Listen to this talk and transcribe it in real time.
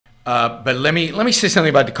But let me say something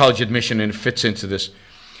about the college admission, and it fits into this.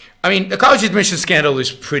 I mean, the college admission scandal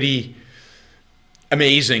is pretty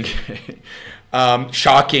amazing,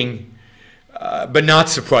 shocking, but not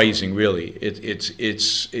surprising, really.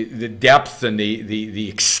 It's the depth and the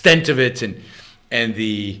extent of it, and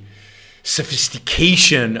the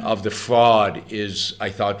sophistication of the fraud is,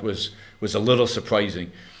 I thought, was a little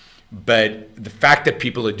surprising. But the fact that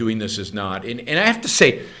people are doing this is not. And I have to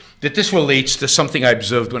say that this relates to something I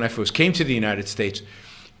observed when I first came to the United States.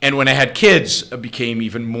 And when I had kids, it became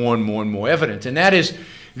even more and more and more evident. And that is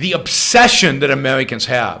the obsession that Americans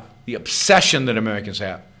have,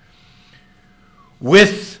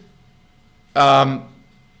 with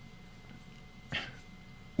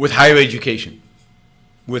higher education,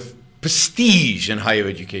 with prestige in higher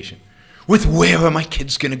education, with where are my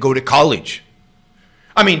kids going to go to college?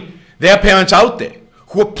 I mean, there are parents out there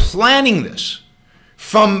who are planning this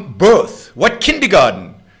from birth. What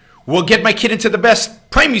kindergarten will get my kid into the best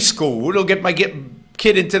primary school? What will get my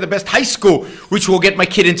kid into the best high school? Which will get my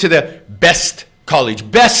kid into the best college?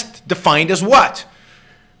 Best defined as what?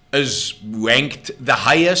 As ranked the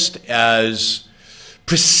highest, as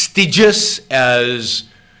prestigious as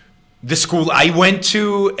the school I went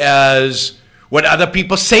to, as what other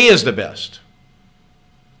people say is the best.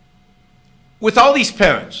 With all these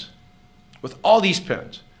parents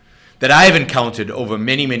that I've encountered over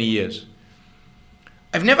many, many years,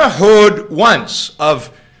 I've never heard once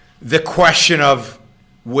of the question of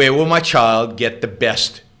where will my child get the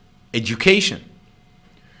best education?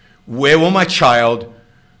 Where will my child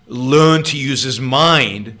learn to use his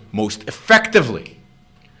mind most effectively?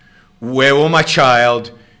 Where will my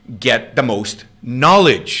child get the most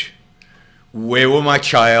knowledge? Where will my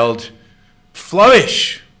child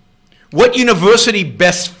flourish? What university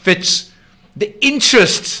best fits the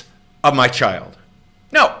interests of my child?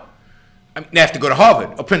 No. They have to go to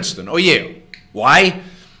Harvard or Princeton or Yale. Why?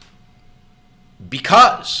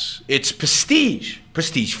 Because it's prestige.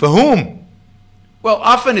 Prestige for whom? Well,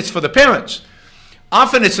 often it's for the parents.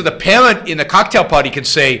 Often it's so the parent in the cocktail party can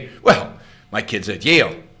say, well, my kid's at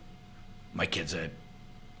Yale. My kid's at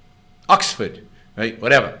Oxford, right?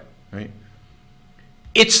 Whatever, right?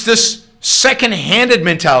 It's this second-handed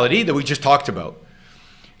mentality that we just talked about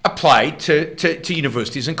applied to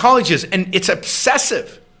universities and colleges, and it's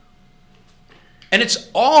obsessive. And it's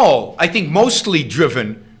all, I think, mostly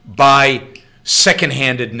driven by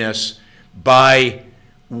second-handedness, by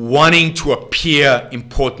wanting to appear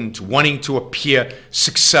important, wanting to appear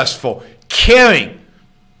successful, caring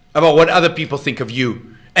about what other people think of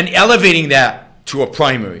you, and elevating that to a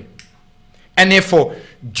primary. And therefore,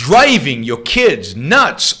 driving your kids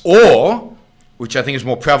nuts, or, which I think is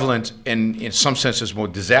more prevalent and in some senses more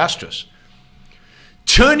disastrous,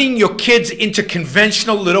 turning your kids into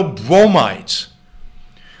conventional little bromides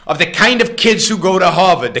of the kind of kids who go to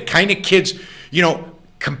Harvard, the kind of kids, you know,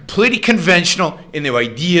 completely conventional in their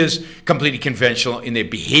ideas, completely conventional in their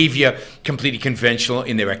behavior, completely conventional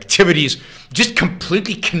in their activities, just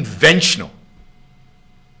completely conventional.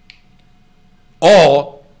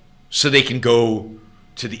 All so they can go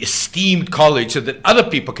to the esteemed college so that other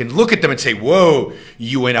people can look at them and say, whoa,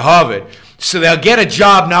 you went to Harvard. So they'll get a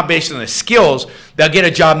job not based on their skills. They'll get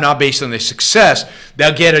a job not based on their success.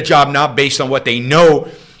 They'll get a job not based on what they know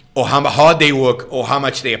or how hard they work or how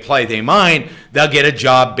much they apply their mind. They'll get a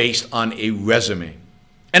job based on a resume.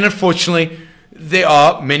 And unfortunately, there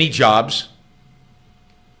are many jobs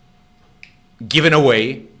given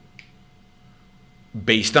away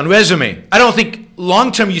based on resume. I don't think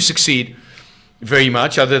long-term you succeed very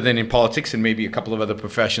much, other than in politics and maybe a couple of other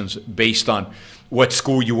professions, based on what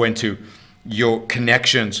school you went to, your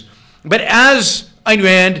connections. But as Ayn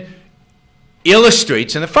Rand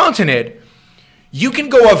illustrates in The Fountainhead, you can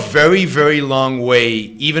go a very, very long way,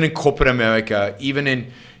 even in corporate America, even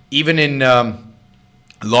in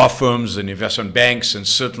law firms and investment banks, and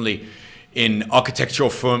certainly in architectural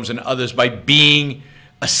firms and others, by being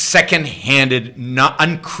a second-handed, not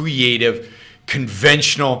uncreative,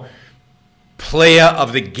 conventional player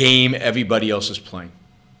of the game everybody else is playing.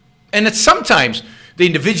 And it's sometimes the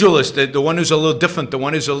individualist, the one who's a little different, the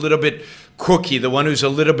one who's a little bit quirky, the one who's a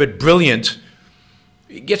little bit brilliant,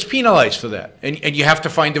 gets penalized for that. And you have to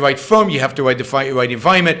find the right firm, you have to find the right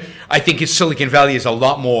environment. I think Silicon Valley is a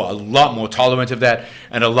lot more tolerant of that,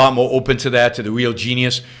 and a lot more open to that, to the real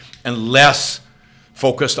genius, and less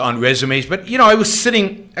focused on resumes. But, you know, I was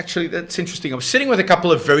sitting, actually, that's interesting. I was sitting with a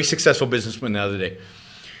couple of very successful businessmen the other day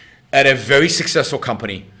at a very successful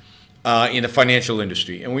company in the financial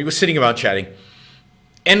industry. And we were sitting around chatting.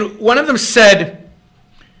 And one of them said,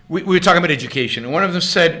 we were talking about education, and one of them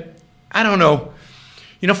said, I don't know,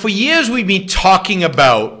 you know, for years we've been talking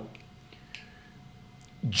about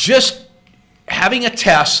just having a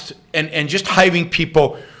test and just hiring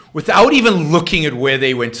people without even looking at where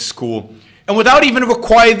they went to school and without even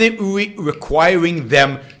requiring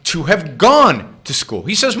them to have gone to school.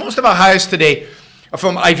 He says most of our hires today are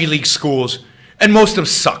from Ivy League schools, and most of them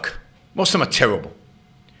suck. Most of them are terrible.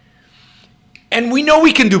 And we know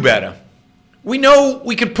we can do better. We know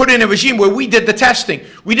we can put in a regime where we did the testing.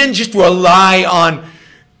 We didn't just rely on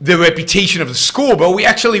the reputation of the school, but we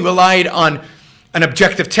actually relied on an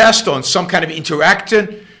objective test, on some kind of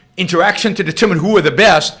interaction to determine who are the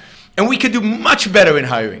best, and we could do much better in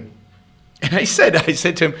hiring. And I said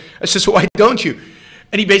to him, I said, so why don't you?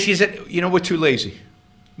 And he basically said, you know, we're too lazy.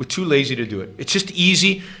 We're too lazy to do it. It's just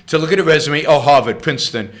easy to look at a resume. Oh, Harvard,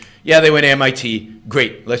 Princeton. Yeah, they went to MIT.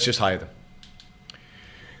 Great, let's just hire them.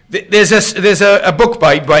 There's a book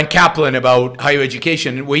by Brian Kaplan about higher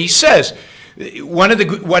education where he says one of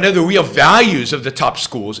the real values of the top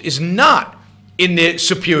schools is not in their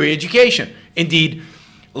superior education. Indeed,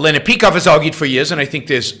 Leonard Peikoff has argued for years, and I think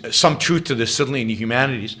there's some truth to this, certainly in the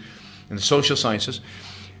humanities and the social sciences,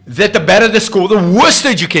 that the better the school, the worse the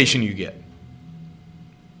education you get.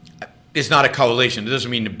 There's not a correlation. It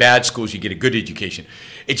doesn't mean in bad schools you get a good education.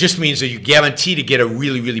 It just means that you guarantee to get a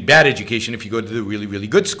really, really bad education if you go to the really, really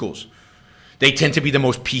good schools. They tend to be the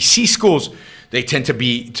most PC schools. They tend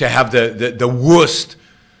to have the worst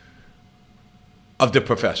of the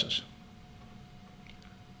professors.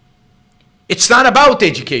 It's not about the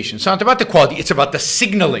education. It's not about the quality. It's about the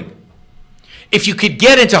signaling. If you could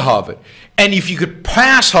get into Harvard, and if you could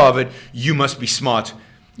pass Harvard, you must be smart.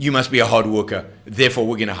 You must be a hard worker. Therefore,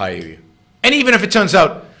 we're going to hire you. And even if it turns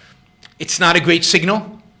out it's not a great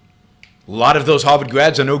signal, a lot of those Harvard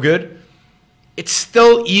grads are no good, it's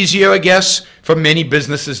still easier, I guess, for many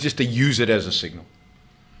businesses just to use it as a signal.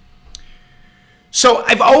 So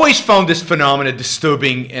I've always found this phenomenon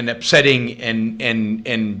disturbing and upsetting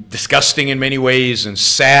and disgusting in many ways and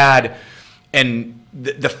sad. And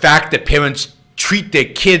the fact that parents treat their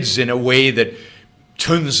kids in a way that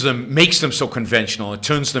makes them so conventional. It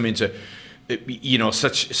turns them into, you know,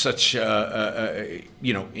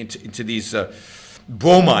 into these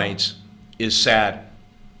bromides is sad.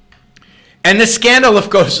 And the scandal, of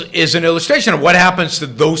course, is an illustration of what happens to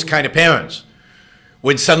those kind of parents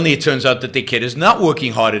when suddenly it turns out that their kid is not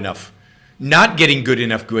working hard enough, not getting good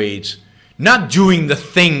enough grades, not doing the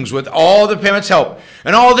things with all the parents' help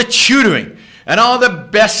and all the tutoring and all the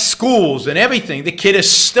best schools and everything. The kid is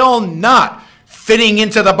still not fitting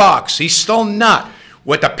into the box. He's still not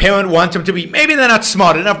what the parent wants him to be. Maybe they're not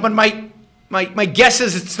smart enough, but my guess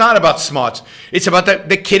is it's not about smarts. It's about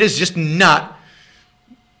the kid is just not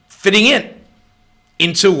fitting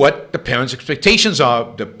into what the parents' expectations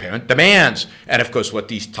are, the parent demands, and of course what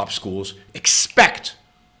these top schools expect.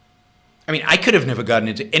 I mean, I could have never gotten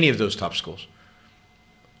into any of those top schools.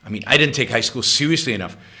 I mean, I didn't take high school seriously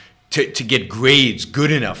enough to get grades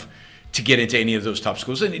good enough to get into any of those top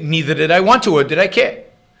schools, and neither did I want to or did I care.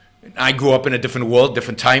 I grew up in a different world,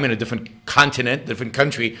 different time, in a different continent, different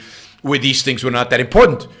country, where these things were not that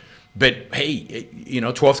important. But hey, you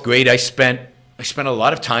know, 12th grade, I spent a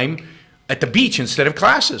lot of time at the beach instead of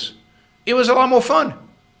classes. It was a lot more fun.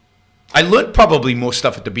 I learned probably more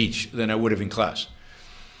stuff at the beach than I would have in class.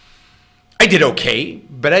 I did okay,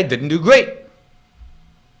 but I didn't do great.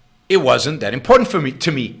 It wasn't that important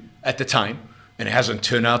to me at the time, and it hasn't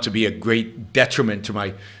turned out to be a great detriment to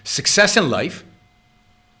my success in life.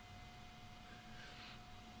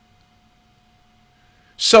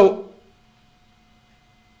 So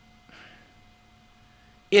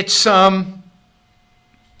it's not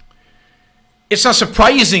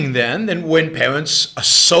surprising then that when parents are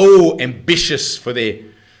so ambitious for their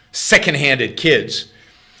second-handed kids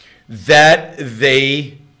that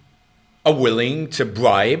they are willing to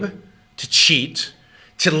bribe, to cheat,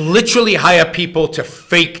 to literally hire people to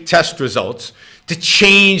fake test results, to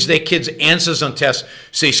change their kids' answers on tests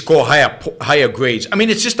so they score higher grades. I mean,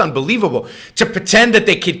 it's just unbelievable. To pretend that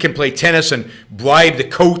their kid can play tennis and bribe the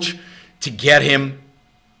coach to get him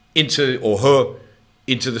into, or her,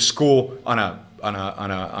 into the school on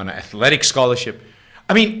an athletic scholarship.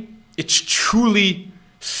 I mean, it's truly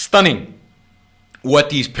stunning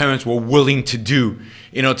what these parents were willing to do,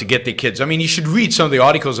 you know, to get their kids. I mean, you should read some of the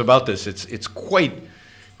articles about this. It's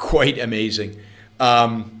quite amazing.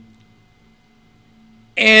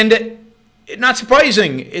 And not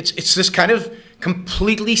surprising, it's this kind of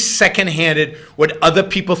completely second-handed, what other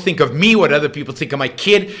people think of me, what other people think of my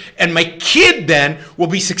kid, and my kid then will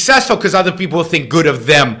be successful because other people will think good of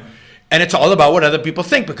them. And it's all about what other people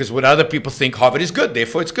think, because what other people think, Harvard is good,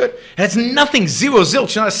 therefore it's good. And it's nothing, zero,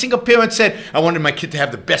 zilch. Not a single parent said, I wanted my kid to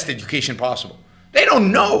have the best education possible. They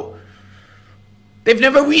don't know. They've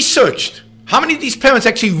never researched. How many of these parents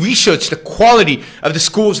actually research the quality of the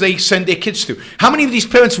schools they send their kids to? How many of these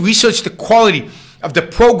parents research the quality of the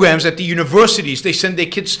programs at the universities they send their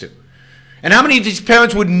kids to? And how many of these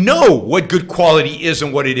parents would know what good quality is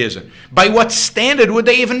and what it isn't? By what standard would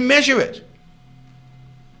they even measure it?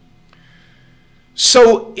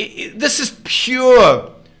 So this is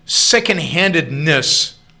pure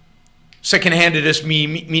second-handedness. Second-handedness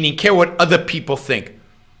meaning care what other people think.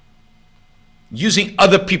 Using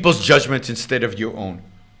other people's judgments instead of your own.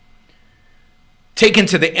 Taken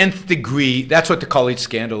to the nth degree, that's what the college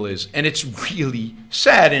scandal is. And it's really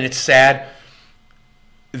sad, and it's sad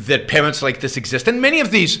that parents like this exist. And many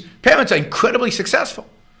of these parents are incredibly successful.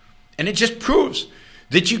 And it just proves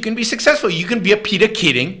that you can be successful. You can be a Peter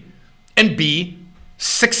Keating and be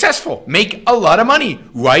successful, make a lot of money,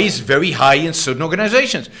 rise very high in certain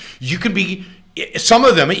organizations. You can be, some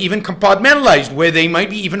of them are even compartmentalized, where they might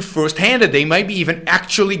be even first-handed. They might be even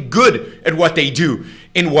actually good at what they do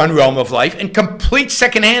in one realm of life, and complete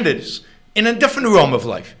second-handedness in a different realm of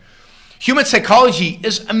life. Human psychology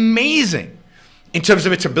is amazing in terms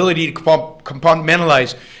of its ability to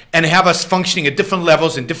compartmentalize and have us functioning at different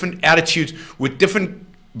levels and different attitudes with different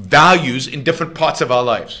values in different parts of our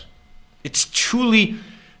lives. It's truly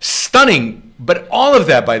stunning. But all of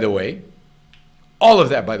that, by the way,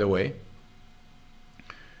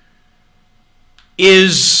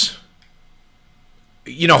 is,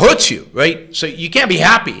 hurts you, right? So you can't be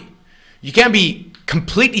happy. You can't be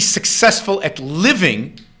completely successful at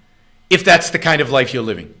living if that's the kind of life you're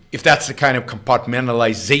living, if that's the kind of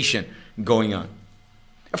compartmentalization going on.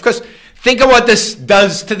 Of course, think of what this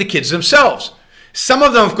does to the kids themselves. Some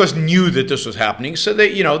of them, of course, knew that this was happening, so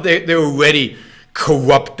they're already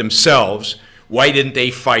corrupt themselves. Why didn't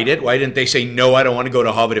they fight it? Why didn't they say, no, I don't want to go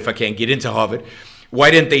to Harvard if I can't get into Harvard?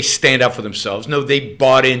 Why didn't they stand up for themselves? No, they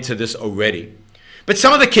bought into this already. But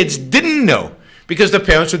some of the kids didn't know, because the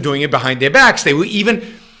parents were doing it behind their backs. They were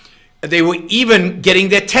even getting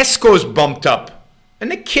their test scores bumped up.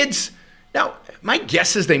 And the kids, now, my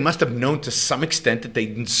guess is they must have known to some extent that they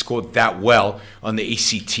didn't score that well on the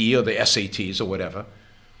ACT or the SATs or whatever.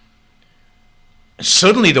 And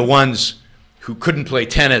certainly the ones who couldn't play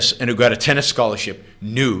tennis and who got a tennis scholarship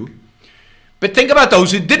knew. But think about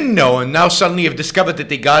those who didn't know and now suddenly have discovered that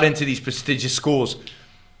they got into these prestigious schools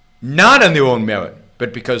not on their own merit,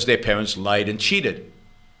 but because their parents lied and cheated.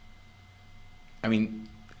 I mean,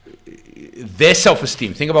 their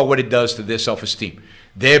self-esteem, think about what it does to their self-esteem,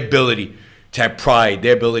 their ability to have pride,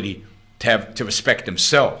 their ability to respect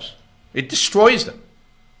themselves. It destroys them.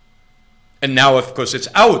 And now, of course, it's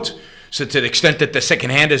out. So to the extent that they're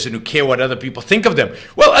second-handers and who care what other people think of them,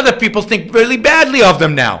 well, other people think really badly of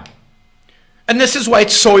them now. And this is why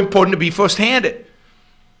it's so important to be first-handed.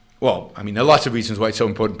 Well, I mean, there are lots of reasons why it's so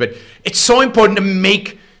important, but it's so important to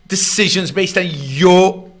make decisions based on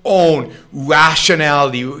your own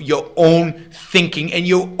rationality, your own thinking, and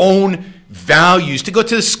your own values, to go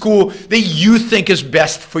to the school that you think is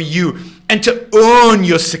best for you, and to earn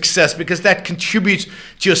your success, because that contributes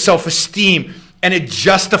to your self-esteem and it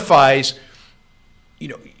justifies,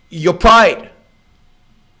 your pride.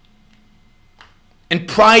 And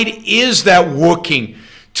pride is that working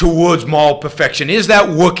towards moral perfection, is that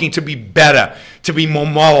working to be better, to be more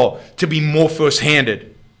moral, to be more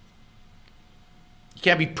first-handed. You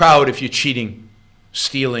can't be proud if you're cheating,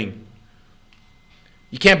 stealing.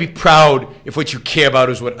 You can't be proud if what you care about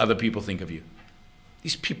is what other people think of you.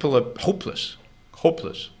 These people are hopeless,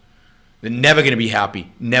 hopeless. They're never going to be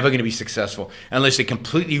happy, never going to be successful, unless they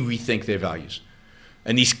completely rethink their values.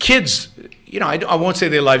 And these kids, I won't say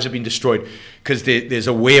their lives have been destroyed, because there's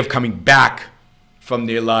a way of coming back from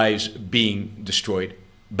their lives being destroyed.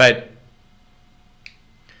 But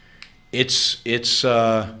it's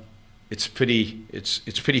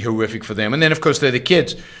pretty horrific for them. And then, of course, there are the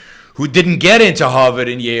kids who didn't get into Harvard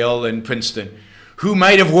and Yale and Princeton, who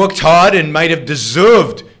might have worked hard and might have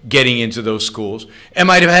deserved getting into those schools and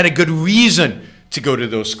might have had a good reason to go to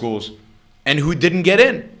those schools, and who didn't get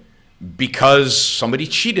in because somebody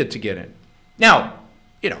cheated to get in. Now,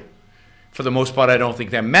 for the most part, I don't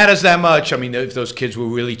think that matters that much. I mean, if those kids were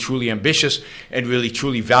really, truly ambitious and really,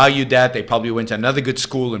 truly valued that, they probably went to another good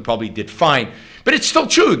school and probably did fine. But it's still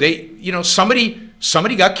true.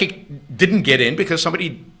 Somebody got kicked, didn't get in because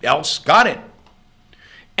somebody else got in.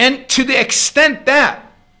 And to the extent that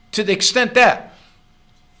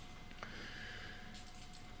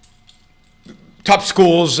top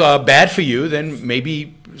schools are bad for you, then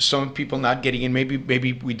maybe some people not getting in, maybe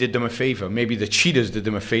we did them a favor. Maybe the cheaters did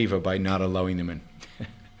them a favor by not allowing them in.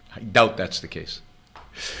 I doubt that's the case.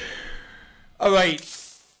 All right.